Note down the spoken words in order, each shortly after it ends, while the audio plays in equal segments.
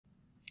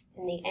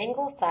In the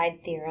angle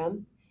side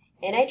theorem,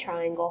 in a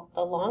triangle,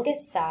 the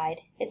longest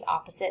side is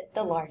opposite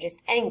the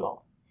largest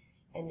angle,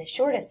 and the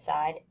shortest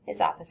side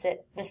is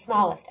opposite the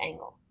smallest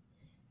angle.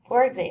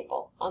 For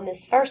example, on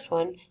this first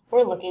one,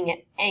 we're looking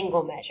at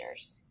angle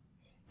measures.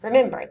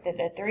 Remember that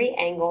the three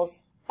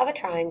angles of a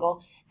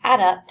triangle add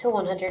up to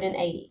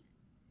 180.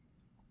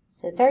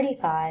 So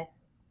 35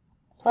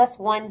 plus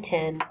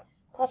 110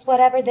 plus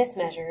whatever this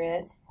measure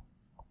is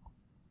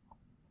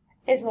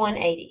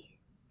 180.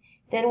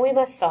 Then we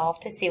must solve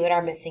to see what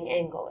our missing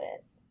angle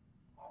is.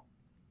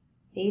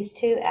 These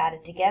two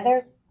added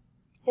together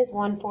is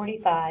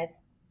 145,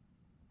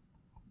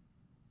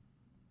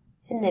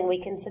 and then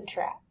we can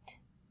subtract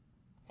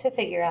to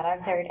figure out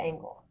our third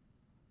angle.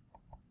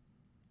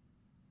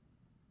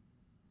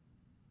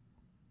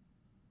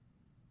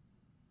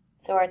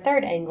 So our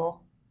third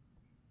angle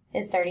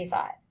is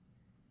 35.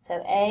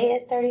 So A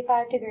is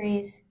 35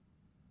 degrees,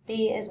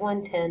 B is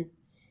 110,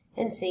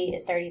 and C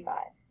is 35.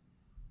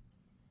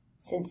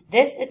 Since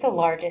this is the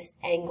largest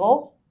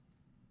angle,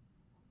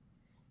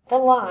 the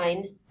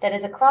line that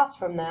is across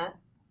from that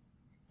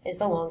is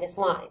the longest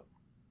line.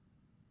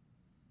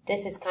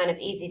 This is kind of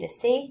easy to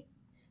see,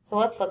 so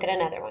let's look at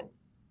another one.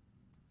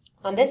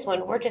 On this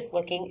one, we're just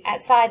looking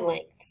at side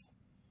lengths.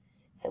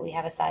 So we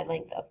have a side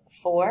length of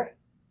 4,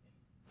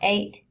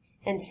 8,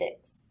 and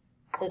 6.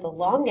 So the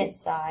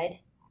longest side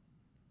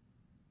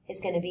is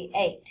going to be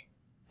 8,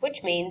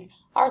 which means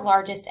our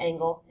largest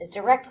angle is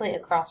directly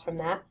across from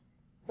that,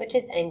 which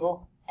is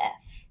angle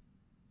F.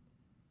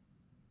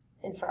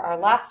 And for our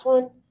last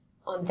one,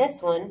 on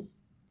this one,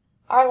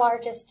 our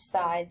largest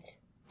sides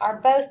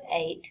are both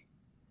 8,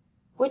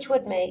 which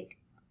would make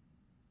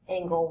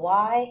angle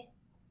Y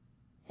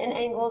and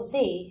angle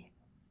Z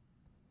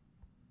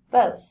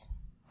both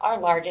our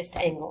largest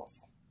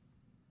angles.